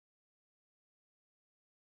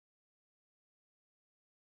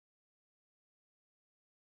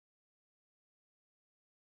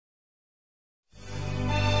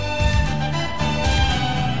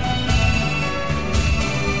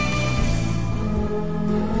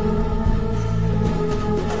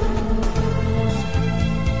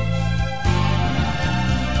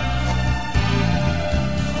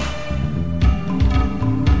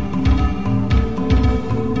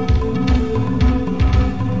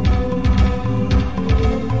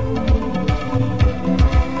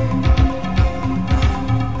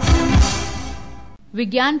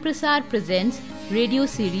Vigyan Prasar presents radio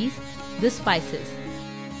series The Spices.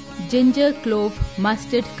 Ginger, clove,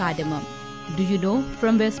 mustard, cardamom. Do you know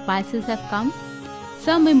from where spices have come?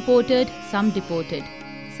 Some imported, some deported,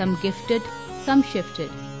 some gifted, some shifted.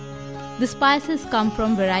 The spices come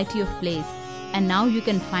from variety of place, and now you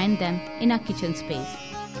can find them in our kitchen space.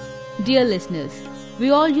 Dear listeners, we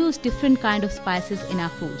all use different kind of spices in our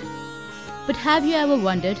food. But have you ever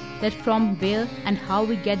wondered that from where and how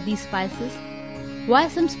we get these spices? Why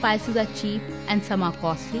some spices are cheap and some are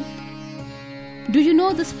costly? Do you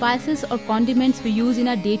know the spices or condiments we use in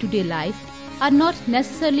our day-to-day life are not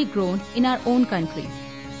necessarily grown in our own country?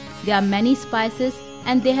 There are many spices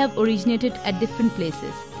and they have originated at different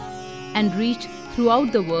places and reached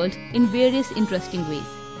throughout the world in various interesting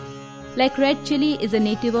ways. Like red chili is a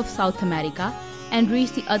native of South America and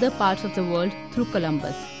reached the other parts of the world through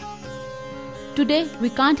Columbus. Today,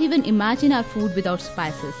 we can't even imagine our food without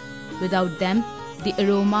spices. Without them, the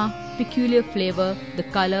aroma, peculiar flavor, the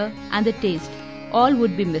color and the taste all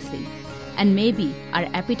would be missing, and maybe our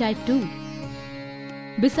appetite too.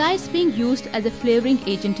 Besides being used as a flavoring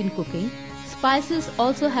agent in cooking, spices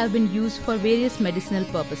also have been used for various medicinal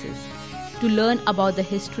purposes. To learn about the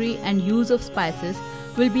history and use of spices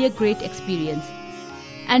will be a great experience,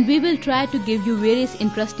 and we will try to give you various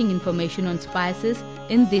interesting information on spices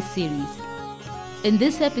in this series. In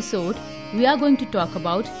this episode, we are going to talk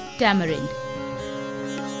about tamarind.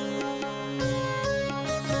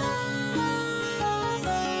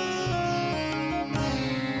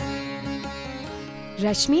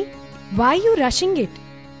 Rashmi, why are you rushing it?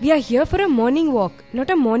 We are here for a morning walk, not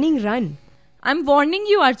a morning run. I'm warning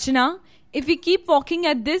you, Archana. If we keep walking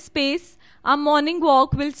at this pace, our morning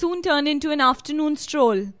walk will soon turn into an afternoon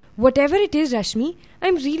stroll. Whatever it is, Rashmi,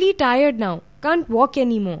 I'm really tired now. Can't walk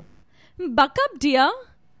anymore. Buck up, dear.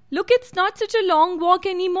 Look, it's not such a long walk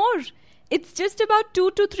anymore. It's just about 2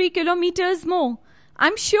 to 3 kilometers more.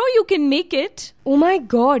 I'm sure you can make it. Oh my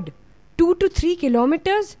God, 2 to 3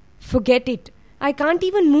 kilometers? Forget it. I can't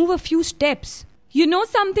even move a few steps. You know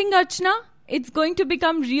something, Archana? It's going to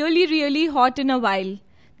become really, really hot in a while.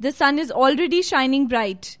 The sun is already shining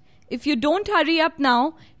bright. If you don't hurry up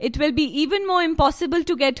now, it will be even more impossible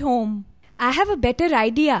to get home. I have a better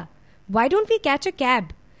idea. Why don't we catch a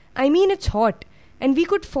cab? I mean, it's hot, and we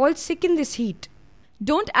could fall sick in this heat.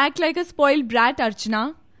 Don't act like a spoiled brat,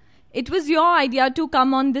 Archana. It was your idea to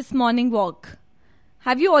come on this morning walk.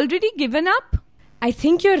 Have you already given up? I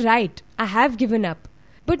think you're right. I have given up.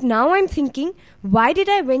 But now I'm thinking, why did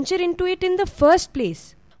I venture into it in the first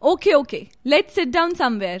place? Okay. Let's sit down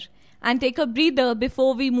somewhere and take a breather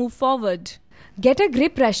before we move forward. Get a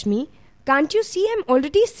grip, Rashmi. Can't you see I'm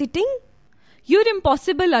already sitting? You're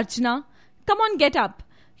impossible, Archana. Come on, get up.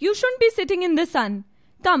 You shouldn't be sitting in the sun.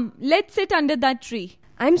 Come, let's sit under that tree.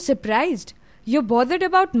 I'm surprised. You're bothered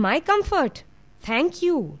about my comfort. Thank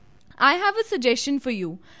you. I have a suggestion for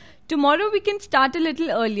you. Tomorrow we can start a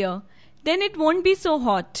little earlier. Then it won't be so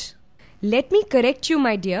hot. Let me correct you,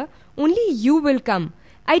 my dear. Only you will come.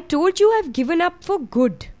 I told you I've given up for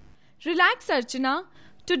good. Relax, Archana.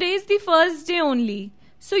 Today is the first day only.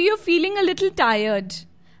 So you're feeling a little tired.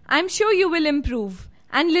 I'm sure you will improve.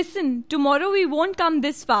 And listen, tomorrow we won't come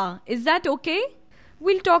this far. Is that okay?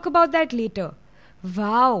 We'll talk about that later.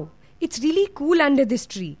 Wow, it's really cool under this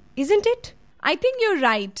tree, isn't it? I think you're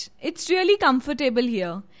right. It's really comfortable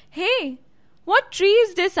here. Hey, what tree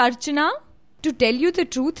is this, Archana? To tell you the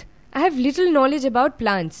truth, I have little knowledge about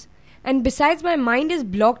plants. And besides, my mind is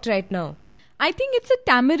blocked right now. I think it's a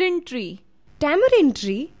tamarind tree. Tamarind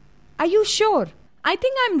tree? Are you sure? I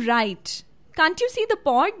think I'm right. Can't you see the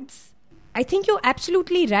pods? I think you're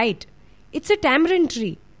absolutely right. It's a tamarind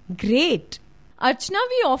tree. Great. Archana,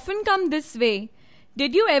 we often come this way.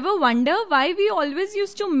 Did you ever wonder why we always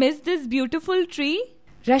used to miss this beautiful tree?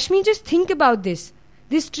 Rashmi, just think about this.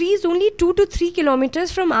 This tree is only 2 to 3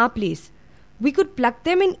 kilometers from our place. We could pluck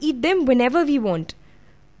them and eat them whenever we want.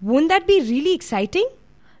 Won't that be really exciting?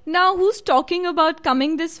 Now, who's talking about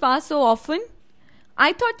coming this far so often?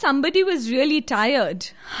 I thought somebody was really tired.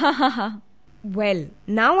 Ha ha ha. Well,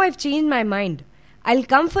 now I've changed my mind. I'll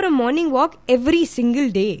come for a morning walk every single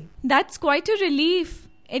day. That's quite a relief.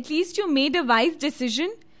 At least you made a wise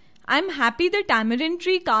decision. I'm happy the tamarind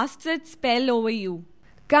tree casts its spell over you.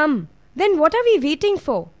 Come, then what are we waiting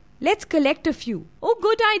for? Let's collect a few. Oh,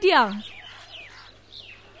 good idea.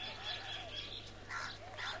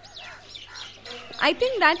 I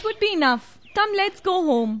think that would be enough. Come, let's go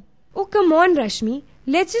home. Oh, come on, Rashmi.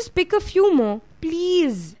 Let's just pick a few more,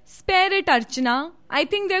 please. Spare it, Archana. I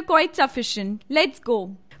think they're quite sufficient. Let's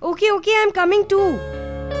go. Okay, I'm coming too.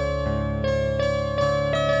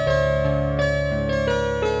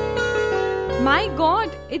 My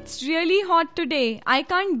God, it's really hot today. I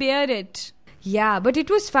can't bear it. Yeah, but it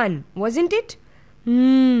was fun, wasn't it?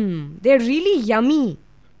 They're really yummy.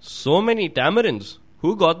 So many tamarinds.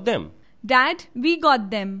 Who got them? Dad, we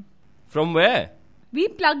got them. From where? We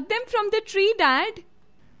plucked them from the tree, Dad.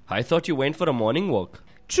 I thought you went for a morning walk.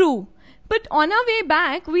 True. But on our way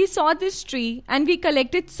back, we saw this tree and we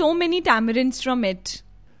collected so many tamarinds from it.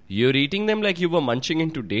 You're eating them like you were munching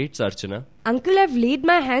into dates, Archana. Uncle, I've laid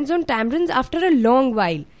my hands on tamarinds after a long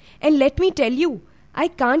while. And let me tell you, I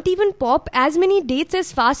can't even pop as many dates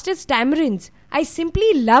as fast as tamarinds. I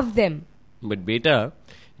simply love them. But beta,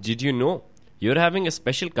 did you know you're having a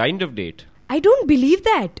special kind of date? I don't believe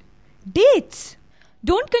that. Dates.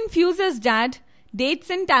 Don't confuse us, Dad. Dates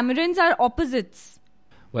and tamarinds are opposites.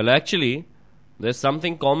 Well, actually, there's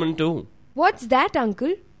something common too. What's that,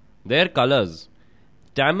 Uncle? Their colors.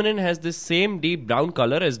 Tamarind has the same deep brown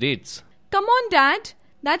color as dates. Come on, Dad.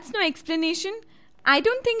 That's no explanation. I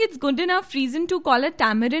don't think it's good enough reason to call a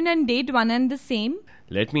tamarind and date one and the same.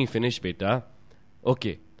 Let me finish, beta.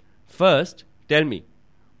 Okay. First, tell me,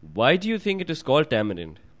 why do you think it is called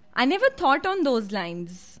tamarind? I never thought on those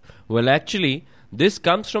lines. Well, actually, this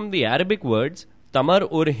comes from the Arabic words tamar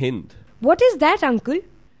or hind. What is that, Uncle?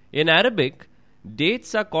 In Arabic,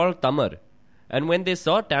 dates are called tamar. And when they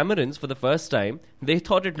saw tamarinds for the first time, they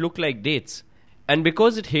thought it looked like dates. And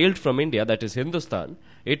because it hailed from India, that is Hindustan,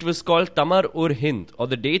 it was called tamar or hind, or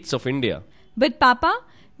the dates of India. But Papa,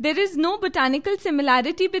 there is no botanical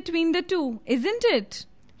similarity between the two, isn't it?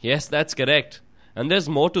 Yes, that's correct. And there's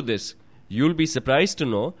more to this. You'll be surprised to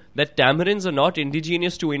know that tamarinds are not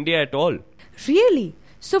indigenous to India at all. Really?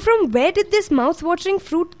 So from where did this mouth-watering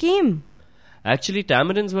fruit came? Actually,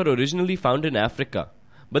 tamarinds were originally found in Africa,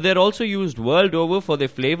 but they're also used world over for their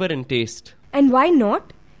flavor and taste. And why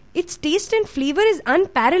not? Its taste and flavor is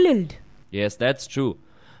unparalleled. Yes, that's true.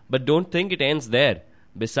 But don't think it ends there.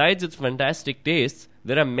 Besides its fantastic tastes,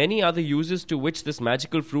 there are many other uses to which this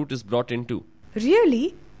magical fruit is brought into.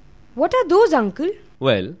 Really? What are those, Uncle?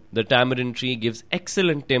 Well, the tamarind tree gives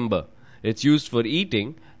excellent timber. It's used for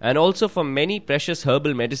eating and also for many precious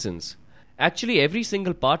herbal medicines. Actually, every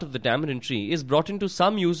single part of the tamarind tree is brought into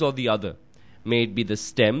some use or the other. May it be the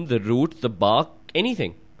stem, the root, the bark,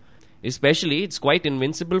 anything. Especially, it's quite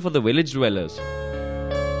invincible for the village dwellers.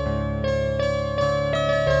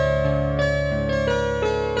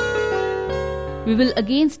 We will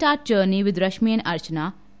again start journey with Rashmi and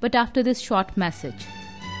Archana, but after this short message.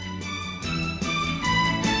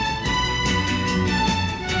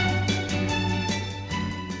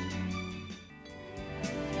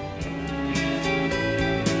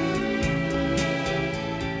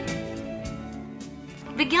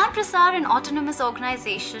 Vigyan Prasar, an autonomous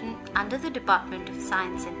organization under the Department of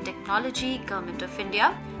Science and Technology, Government of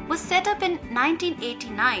India, was set up in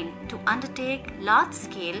 1989 to undertake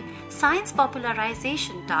large-scale science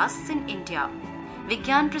popularization tasks in India.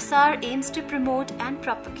 Vigyan Prasar aims to promote and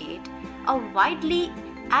propagate a widely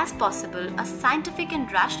as possible a scientific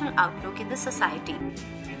and rational outlook in the society.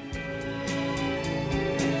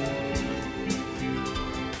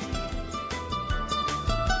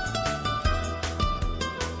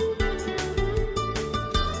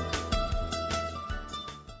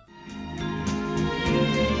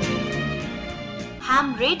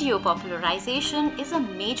 Ham radio popularization is a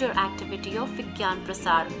major activity of Vigyan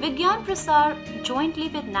Prasar. Vigyan Prasar, jointly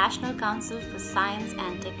with National Council for Science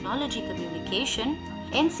and Technology Communication,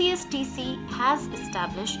 NCSTC, has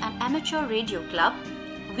established an amateur radio club,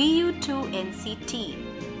 VU2NCT.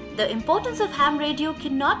 The importance of ham radio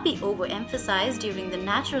cannot be overemphasized during the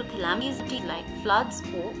natural calamities like floods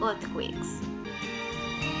or earthquakes.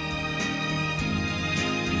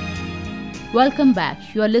 Welcome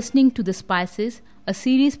back. You are listening to The Spices, a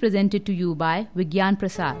series presented to you by Vigyan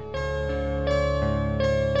Prasar.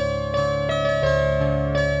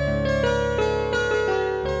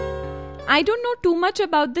 I don't know too much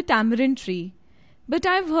about the tamarind tree, but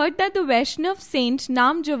I've heard that the Vaishnav saint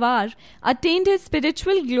Nam Jawar attained his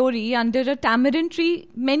spiritual glory under a tamarind tree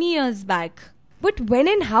many years back. But when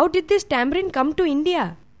and how did this tamarind come to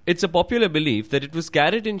India? It's a popular belief that it was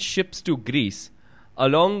carried in ships to Greece,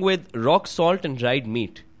 along with rock salt and dried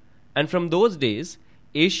meat. And from those days,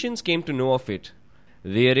 Asians came to know of it.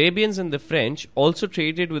 The Arabians and the French also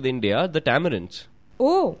traded with India the tamarinds.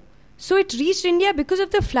 Oh, so it reached India because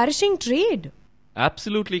of the flourishing trade.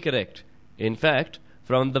 Absolutely correct. In fact,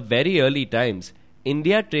 from the very early times,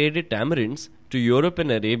 India traded tamarinds to Europe and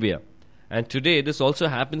Arabia. And today, this also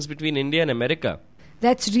happens between India and America.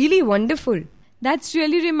 That's really wonderful. That's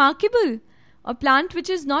really remarkable. A plant which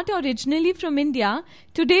is not originally from India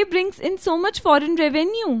today brings in so much foreign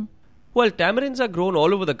revenue. Well, tamarinds are grown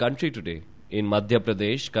all over the country today. in Madhya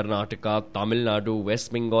Pradesh, Karnataka, Tamil Nadu,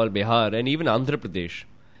 West Bengal, Bihar, and even Andhra Pradesh.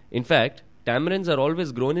 In fact, tamarinds are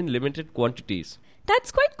always grown in limited quantities.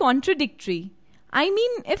 That's quite contradictory. I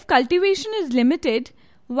mean, if cultivation is limited,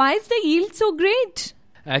 why is the yield so great?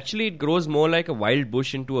 Actually, it grows more like a wild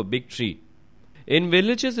bush into a big tree. In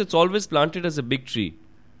villages, it's always planted as a big tree.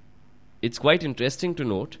 It's quite interesting to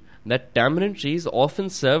note that tamarind trees often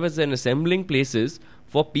serve as an assembling places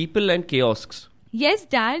for people and kiosks. Yes,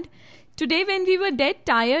 Dad. Today when we were dead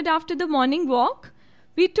tired after the morning walk,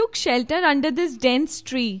 we took shelter under this dense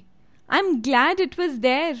tree. I'm glad it was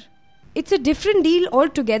there. It's a different deal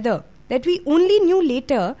altogether, that we only knew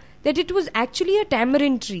later that it was actually a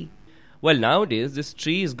tamarind tree. Well, nowadays, this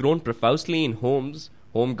tree is grown profusely in homes,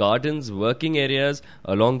 home gardens, working areas,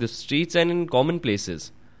 along the streets and in common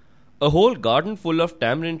places. A whole garden full of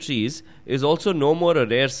tamarind trees is also no more a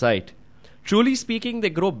rare sight. Truly speaking, they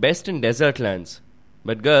grow best in desert lands.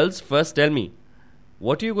 But girls, first tell me,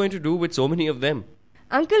 what are you going to do with so many of them?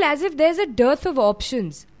 Uncle, as if there's a dearth of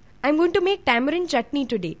options. I'm going to make tamarind chutney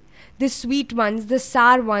today. The sweet ones, the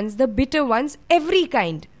sour ones, the bitter ones, every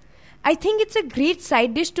kind. I think it's a great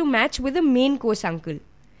side dish to match with a main course, Uncle.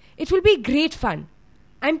 It will be great fun.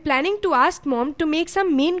 I'm planning to ask Mom to make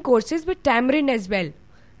some main courses with tamarind as well.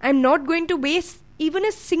 I'm not going to waste even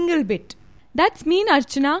a single bit. That's mean,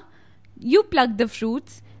 Archana. You pluck the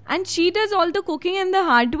fruits and she does all the cooking and the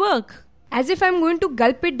hard work. As if I'm going to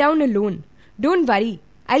gulp it down alone. Don't worry.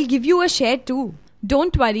 I'll give you a share too.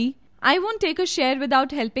 Don't worry. I won't take a share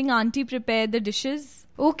without helping Auntie prepare the dishes.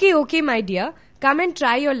 Okay, my dear. Come and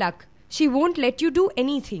try your luck. She won't let you do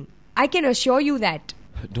anything. I can assure you that.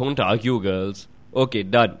 Don't argue, girls. Okay,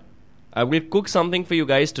 done. I will cook something for you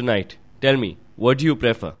guys tonight. Tell me, what do you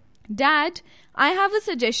prefer? Dad, I have a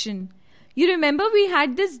suggestion. You remember we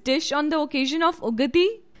had this dish on the occasion of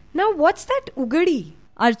Ugadi? Now what's that Ugadi?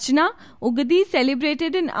 Archana, Ugadi is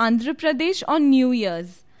celebrated in Andhra Pradesh on New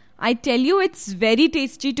Year's. I tell you, it's very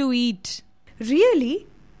tasty to eat. Really?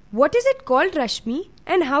 What is it called, Rashmi?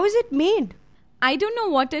 And how is it made? I don't know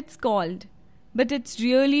what it's called, but it's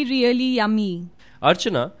really, really yummy.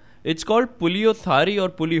 Archana, it's called Puliothari or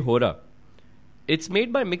Pulihora. It's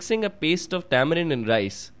made by mixing a paste of tamarind and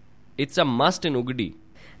rice. It's a must in Ugadi.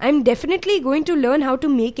 I'm definitely going to learn how to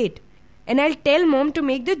make it. And I'll tell Mom to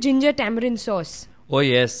make the ginger tamarind sauce. Oh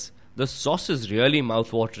yes, the sauce is really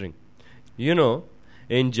mouth-watering. You know,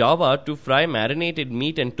 in Java, to fry marinated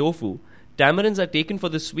meat and tofu, tamarinds are taken for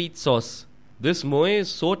the sweet sauce. This moe is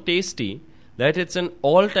so tasty that it's an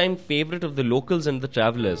all-time favorite of the locals and the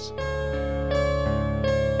travelers.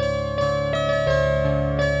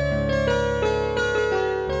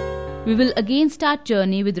 We will again start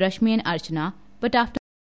journey with Rashmi and Archana, but after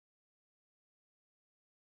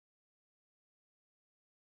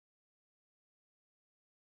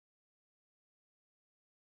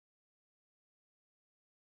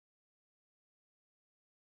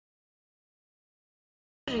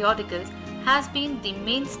periodicals has been the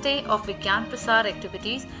mainstay of Vigyan Prasar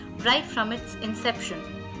activities right from its inception.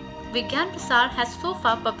 Vigyan Prasar has so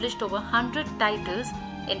far published over 100 titles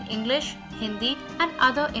in English, Hindi and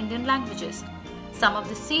other Indian languages. Some of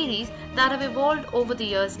the series that have evolved over the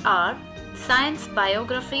years are Science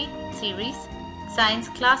Biography Series, Science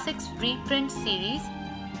Classics Reprint Series,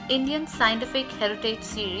 Indian Scientific Heritage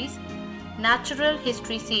Series, Natural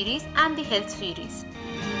History Series and the Health Series.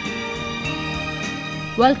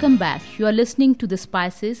 Welcome back. You are listening to The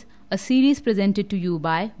Spices, a series presented to you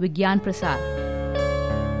by Vigyan Prasar.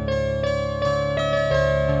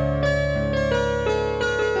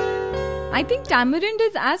 I think tamarind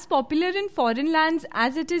is as popular in foreign lands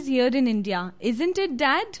as it is here in India. Isn't it,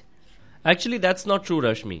 Dad? Actually, that's not true,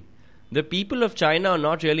 Rashmi. The people of China are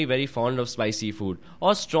not really very fond of spicy food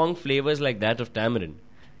or strong flavors like that of tamarind.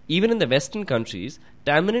 Even in the Western countries,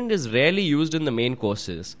 tamarind is rarely used in the main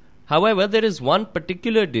courses. However, there is one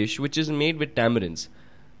particular dish which is made with tamarinds,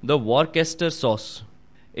 the Worcester sauce.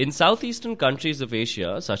 In southeastern countries of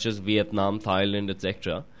Asia, such as Vietnam, Thailand,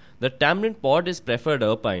 etc., the tamarind pod is preferred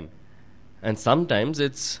erpine. And sometimes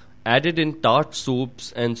it's added in tart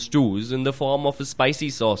soups and stews in the form of a spicy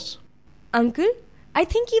sauce. Uncle, I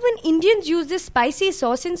think even Indians use this spicy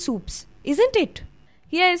sauce in soups, isn't it?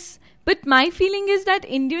 Yes, but my feeling is that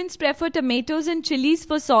Indians prefer tomatoes and chilies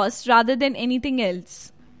for sauce rather than anything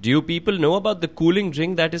else. Do you people know about the cooling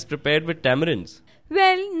drink that is prepared with tamarinds?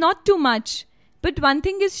 Well, not too much. But one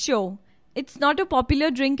thing is sure, it's not a popular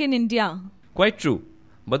drink in India. Quite true,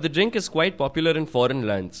 but the drink is quite popular in foreign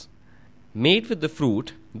lands. Made with the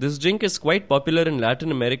fruit, this drink is quite popular in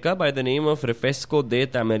Latin America by the name of Refresco de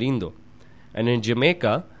Tamarindo, and in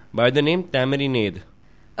Jamaica by the name Tamarindade.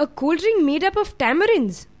 A cold drink made up of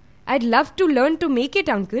tamarinds. I'd love to learn to make it,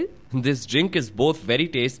 Uncle. This drink is both very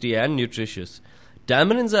tasty and nutritious.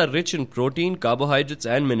 Tamarinds are rich in protein, carbohydrates,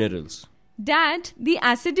 and minerals. Dad, the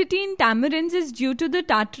acidity in tamarinds is due to the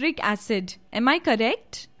tartaric acid. Am I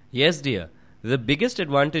correct? Yes, dear. The biggest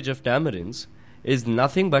advantage of tamarinds is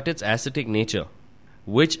nothing but its acidic nature,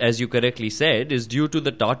 which, as you correctly said, is due to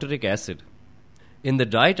the tartaric acid. In the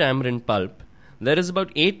dry tamarind pulp, there is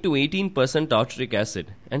about 8 to 18% tartaric acid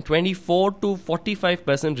and 24 to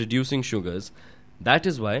 45% reducing sugars. That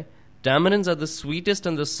is why tamarinds are the sweetest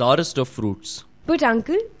and the sourest of fruits. But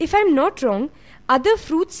Uncle, if I'm not wrong, other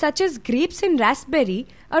fruits such as grapes and raspberry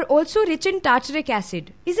are also rich in tartaric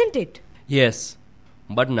acid, isn't it? Yes,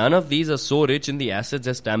 but none of these are so rich in the acids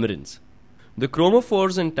as tamarinds. The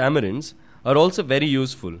chromophores in tamarinds are also very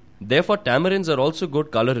useful. Therefore, tamarinds are also good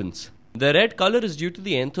colorants. The red color is due to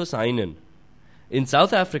the anthocyanin. In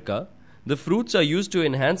South Africa, the fruits are used to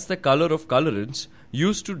enhance the color of colorants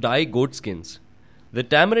used to dye goat skins. The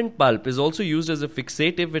tamarind pulp is also used as a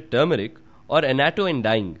fixative with turmeric or annatto in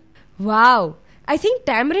dyeing. Wow! I think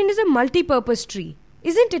tamarind is a multi-purpose tree,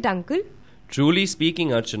 isn't it, Uncle? Truly speaking,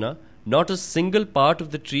 Archana, not a single part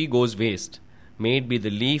of the tree goes waste. May it be the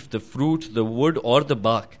leaf, the fruit, the wood, or the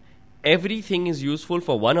bark. Everything is useful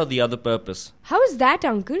for one or the other purpose. How is that,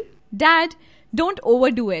 Uncle? Dad, don't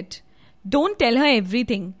overdo it. Don't tell her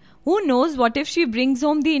everything. Who knows what if she brings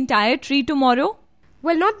home the entire tree tomorrow?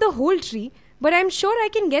 Well, not the whole tree, but I'm sure I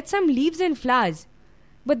can get some leaves and flowers.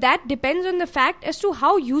 But that depends on the fact as to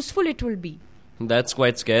how useful it will be. That's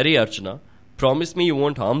quite scary, Archana. Promise me you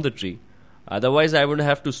won't harm the tree. Otherwise, I would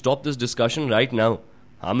have to stop this discussion right now.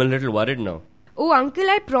 I'm a little worried now. Oh, Uncle,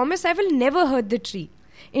 I promise I will never hurt the tree.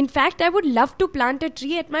 In fact, I would love to plant a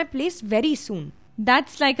tree at my place very soon.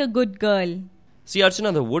 That's like a good girl. See,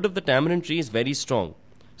 Archana, the wood of the tamarind tree is very strong.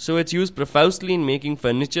 So it's used profusely in making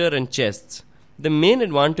furniture and chests. The main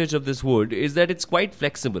advantage of this wood is that it's quite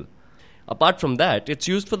flexible. Apart from that, it's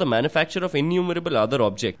used for the manufacture of innumerable other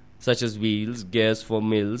objects, such as wheels, gears for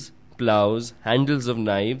mills, plows, handles of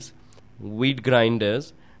knives, wheat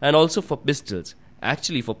grinders, and also for pistols.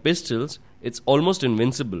 Actually, for pistols, it's almost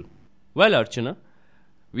invincible. Well, Archana,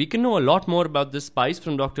 we can know a lot more about this spice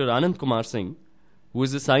from Dr. Anand Kumar Singh, who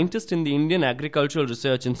is a scientist in the Indian Agricultural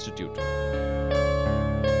Research Institute.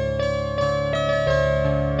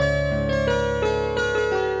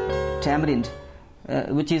 Tamarind,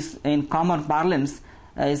 which is in common parlance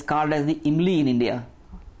is called as the imli in India,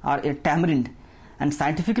 or a tamarind, and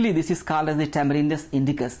scientifically this is called as the Tamarindus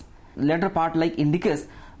indicus. Latter part like indicus,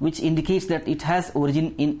 which indicates that it has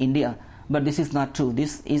origin in India, but this is not true.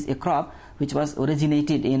 This is a crop which was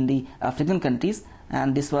originated in the African countries,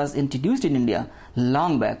 and this was introduced in India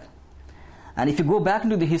long back. And if you go back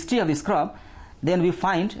into the history of this crop, then we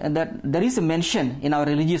find that there is a mention in our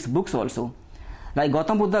religious books also. Like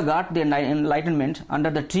Gautam Buddha got the enlightenment under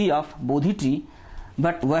the tree of Bodhi tree,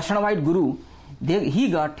 but Vaishnavite Guru, he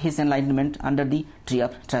got his enlightenment under the tree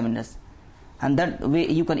of Tremendous. And that way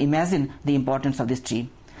you can imagine the importance of this tree.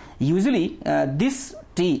 Usually this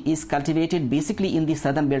tree is cultivated basically in the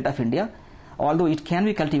southern belt of India, although it can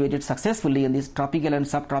be cultivated successfully in this tropical and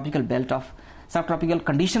subtropical belt of subtropical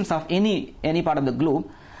conditions of any part of the globe.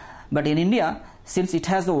 But in India, since it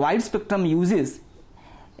has the wide spectrum uses,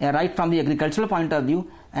 right from the agricultural point of view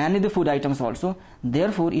and in the food items also,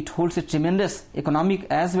 therefore it holds a tremendous economic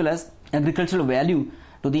as well as agricultural value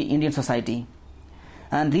to the Indian society.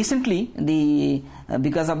 And recently,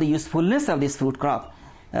 because of the usefulness of this fruit crop,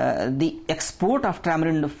 the export of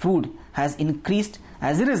tamarind fruit has increased.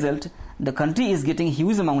 As a result, the country is getting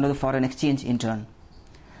huge amount of the foreign exchange in turn.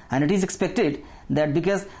 And it is expected that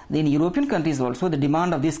because in European countries also the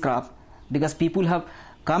demand of this crop, because people have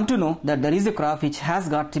come to know that there is a crop which has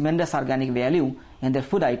got tremendous organic value in their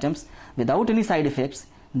food items without any side effects,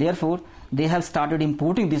 therefore they have started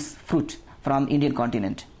importing this fruit from Indian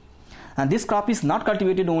continent. And this crop is not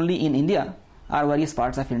cultivated only in India or various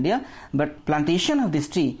parts of India, but plantation of this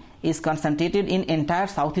tree is concentrated in entire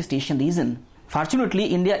Southeast Asian region. Fortunately,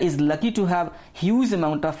 India is lucky to have huge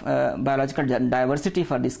amount of biological diversity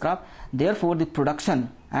for this crop. Therefore, the production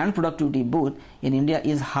and productivity both in India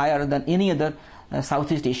is higher than any other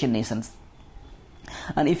Southeast Asian nations.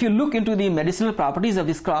 And if you look into the medicinal properties of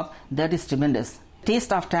this crop, that is tremendous.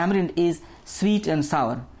 Taste of tamarind is sweet and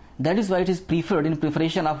sour. That is why it is preferred in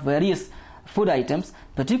preparation of various food items,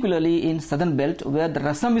 particularly in southern belt where the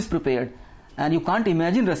rasam is prepared, and you can't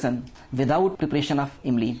imagine rasam without preparation of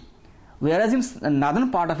imli. Whereas in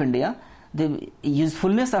northern part of India, the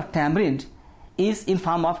usefulness of tamarind is in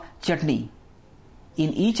form of chutney.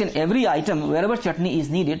 In each and every item, wherever chutney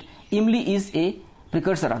is needed, imli is a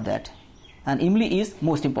precursor of that, and imli is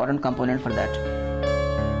most important component for that.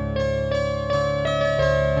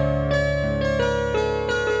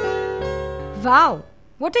 Wow,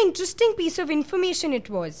 what an interesting piece of information it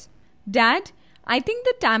was. Dad, I think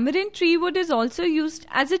the tamarind tree wood is also used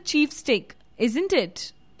as a chief stick, isn't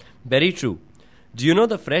it? Very true. Do you know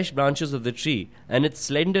the fresh branches of the tree and its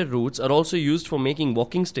slender roots are also used for making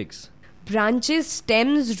walking sticks? Branches,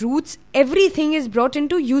 stems, roots, everything is brought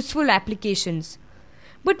into useful applications.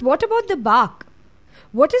 But what about the bark?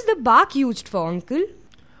 What is the bark used for, Uncle?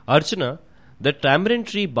 Archana, the tamarind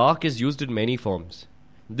tree bark is used in many forms.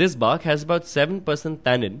 This bark has about 7%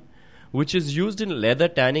 tannin, which is used in leather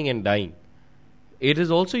tanning and dyeing. It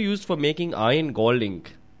is also used for making iron gall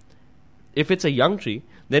ink. If it's a young tree,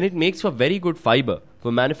 then it makes for very good fiber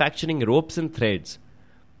for manufacturing ropes and threads.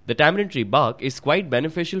 The tamarind tree bark is quite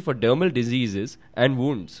beneficial for dermal diseases and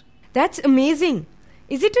wounds. That's amazing.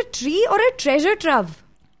 Is it a tree or a treasure trove?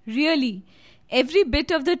 Really, every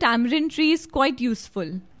bit of the tamarind tree is quite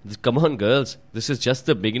useful. Come on, girls, this is just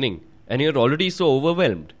the beginning, and you're already so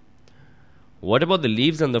overwhelmed. What about the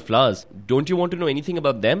leaves and the flowers? Don't you want to know anything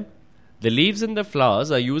about them? The leaves and the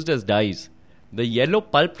flowers are used as dyes. The yellow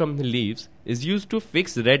pulp from the leaves is used to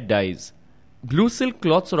fix red dyes. Blue silk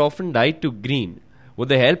cloths are often dyed to green with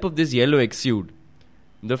the help of this yellow exude.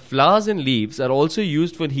 The flowers and leaves are also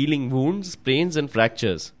used for healing wounds, sprains and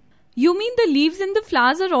fractures. You mean the leaves and the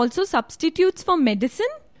flowers are also substitutes for medicine?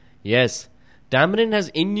 Yes, tamarind has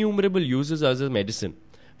innumerable uses as a medicine.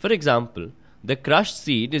 For example, the crushed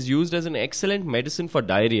seed is used as an excellent medicine for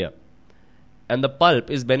diarrhea, and the pulp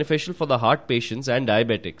is beneficial for the heart patients and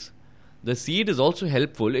diabetics. The seed is also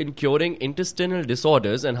helpful in curing intestinal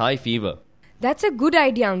disorders and high fever. That's a good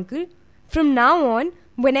idea, Uncle. From now on,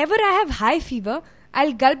 whenever I have high fever,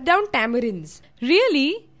 I'll gulp down tamarinds.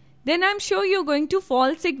 Really? Then I'm sure you're going to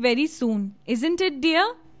fall sick very soon, isn't it,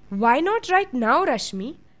 dear? Why not right now,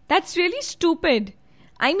 Rashmi? That's really stupid.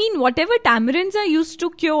 I mean, whatever tamarinds are used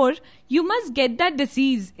to cure, you must get that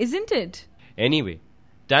disease, isn't it? Anyway,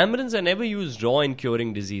 tamarinds are never used raw in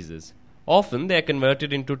curing diseases. Often they are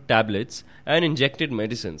converted into tablets and injected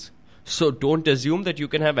medicines. So don't assume that you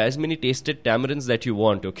can have as many tasted tamarinds that you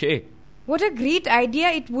want, okay? What a great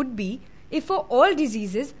idea it would be if for all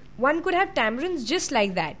diseases one could have tamarinds just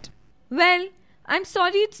like that. Well, I'm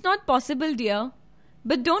sorry it's not possible, dear.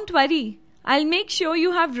 But don't worry. I'll make sure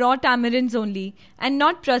you have raw tamarinds only and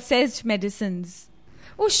not processed medicines.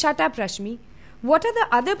 Oh, shut up, Rashmi. What are the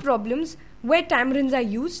other problems where tamarinds are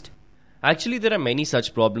used? Actually, there are many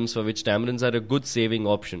such problems for which tamarinds are a good saving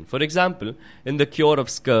option. For example, in the cure of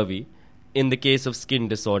scurvy, in the case of skin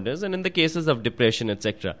disorders, and in the cases of depression,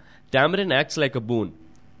 etc. Tamarind acts like a boon.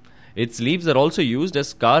 Its leaves are also used as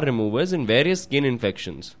scar removers in various skin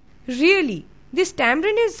infections. Really? This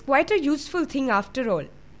tamarind is quite a useful thing after all.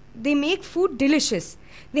 They make food delicious.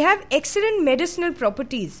 They have excellent medicinal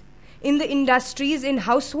properties in the industries, in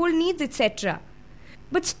household needs, etc.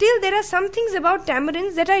 But still, there are some things about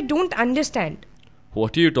tamarinds that I don't understand.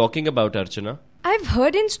 What are you talking about, Archana? I've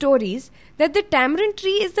heard in stories that the tamarind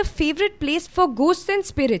tree is the favorite place for ghosts and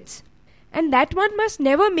spirits, and that one must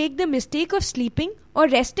never make the mistake of sleeping or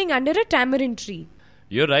resting under a tamarind tree.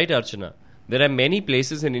 You're right, Archana. There are many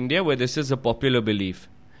places in India where this is a popular belief.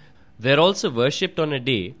 They're also worshipped on a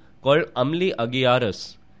day called Amli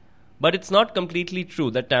Agiyaras. But it's not completely true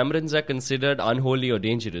that tamarinds are considered unholy or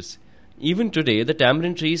dangerous. Even today, the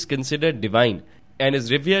tamarind tree is considered divine and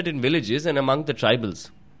is revered in villages and among the tribals.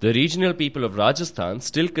 The regional people of Rajasthan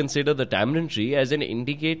still consider the tamarind tree as an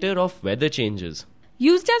indicator of weather changes.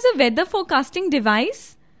 Used as a weather forecasting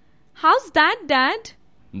device? How's that, Dad?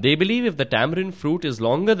 They believe if the tamarind fruit is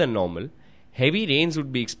longer than normal, heavy rains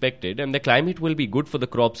would be expected and the climate will be good for the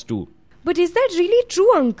crops too. But is that really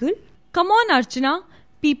true, Uncle? Come on, Archana.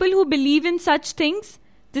 People who believe in such things,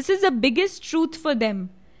 this is the biggest truth for them.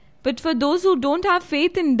 But for those who don't have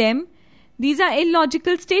faith in them, these are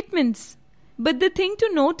illogical statements. But the thing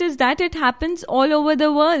to note is that it happens all over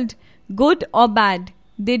the world, good or bad.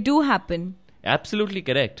 They do happen. Absolutely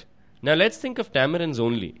correct. Now let's think of tamarinds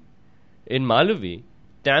only. In Malawi,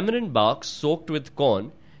 tamarind bark soaked with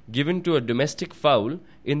corn given to a domestic fowl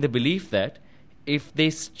in the belief that if they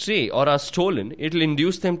stray or are stolen, it will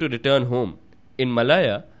induce them to return home. In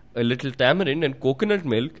Malaya, a little tamarind and coconut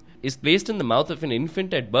milk is placed in the mouth of an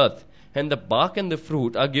infant at birth, and the bark and the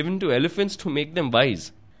fruit are given to elephants to make them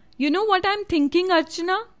wise. You know what I'm thinking,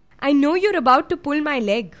 Archana? I know you're about to pull my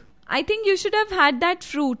leg. I think you should have had that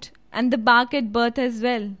fruit and the bark at birth as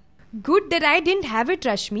well. Good that I didn't have it,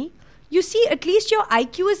 Rashmi. You see, at least your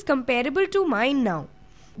IQ is comparable to mine now.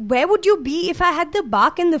 Where would you be if I had the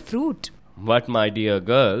bark and the fruit? But my dear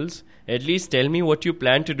girls, at least tell me what you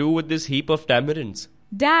plan to do with this heap of tamarinds.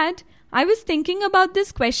 Dad, I was thinking about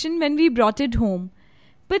this question when we brought it home.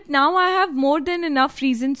 But now I have more than enough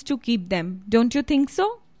reasons to keep them. Don't you think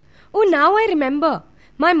so? Oh, now I remember.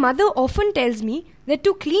 My mother often tells me that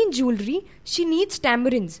to clean jewelry, she needs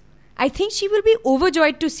tamarins. I think she will be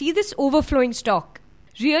overjoyed to see this overflowing stock.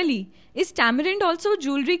 Really? Is tamarind also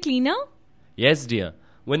jewelry cleaner? Yes, dear.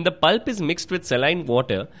 When the pulp is mixed with saline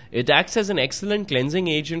water, it acts as an excellent cleansing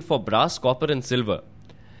agent for brass, copper and silver.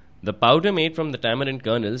 The powder made from the tamarind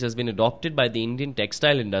kernels has been adopted by the Indian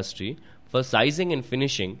textile industry for sizing and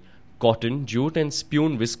finishing cotton, jute and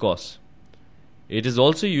spun viscose. It is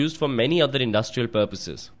also used for many other industrial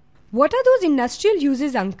purposes. What are those industrial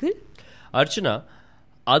uses, Uncle? Archana,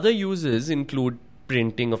 other uses include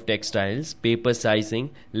printing of textiles, paper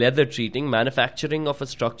sizing, leather treating, manufacturing of a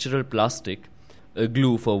structural plastic, a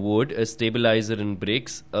glue for wood, a stabilizer in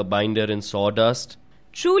bricks, a binder in sawdust.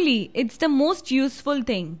 Truly, it's the most useful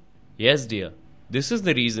thing. Yes, dear. This is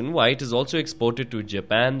the reason why it is also exported to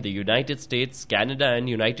Japan, the United States, Canada and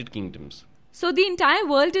United Kingdoms. So the entire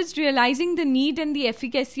world is realizing the need and the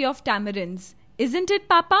efficacy of tamarinds. Isn't it,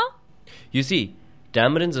 Papa? You see,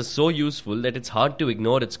 tamarinds are so useful that it's hard to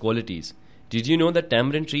ignore its qualities. Did you know that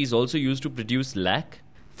tamarind tree is also used to produce lac?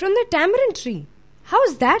 From the tamarind tree.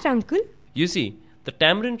 How's that, Uncle? You see, the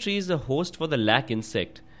tamarind tree is a host for the lac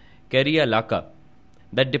insect, Caria laca,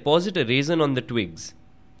 that deposit a resin on the twigs.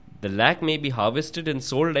 The lac may be harvested and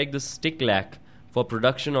sold like the stick lac for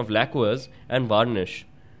production of lacquers and varnish.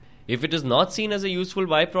 If it is not seen as a useful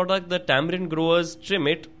byproduct, the tamarind growers trim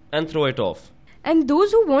it and throw it off. And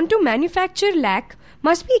those who want to manufacture lac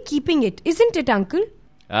must be keeping it, isn't it, Uncle?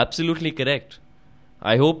 Absolutely correct.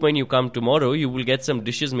 I hope when you come tomorrow, you will get some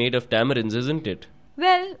dishes made of tamarinds, isn't it?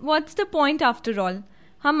 Well, what's the point after all?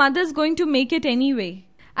 Her mother's going to make it anyway.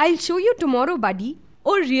 I'll show you tomorrow, buddy.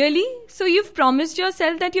 Oh, really? So you've promised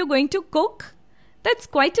yourself that you're going to cook? That's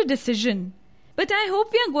quite a decision. But I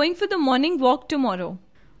hope we are going for the morning walk tomorrow.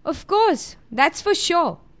 Of course, that's for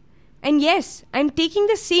sure. And yes, I'm taking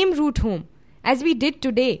the same route home as we did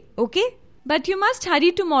today, okay? But you must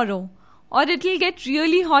hurry tomorrow, or it'll get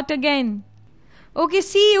really hot again. Okay,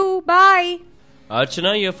 see you. Bye.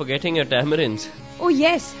 Archana, you're forgetting your tamarinds. Oh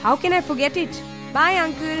yes, how can I forget it? Bye,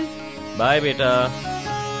 Uncle. Bye, beta.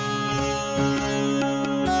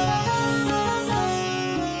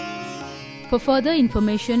 For further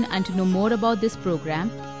information and to know more about this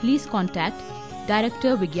program, please contact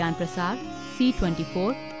Director Vigyan Prasar,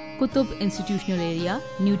 C24, Kutub Institutional Area,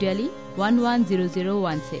 New Delhi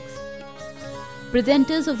 110016.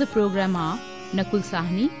 Presenters of the program are Nakul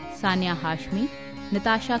Sahni, Sania Hashmi,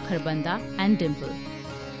 Natasha Kharbanda and Dimple.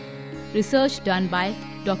 Research done by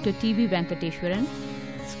Dr. T.V. Venkateshwaran.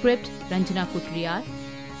 Script Ranjana Kutriyar.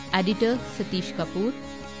 Editor Satish Kapoor.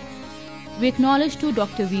 We acknowledge to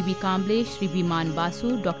Dr. V.B. Kamble, Shri Bhiman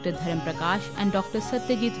Basu, Dr. Dharam Prakash and Dr.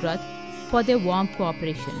 Satyajit Rath for their warm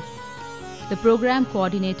cooperation. The program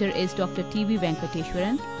coordinator is Dr. T.V.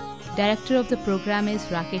 Venkateshwaran. Director of the program is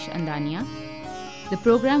Rakesh Andania. The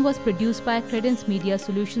program was produced by Credence Media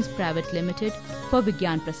Solutions Private Limited for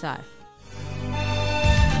Vigyan Prasar.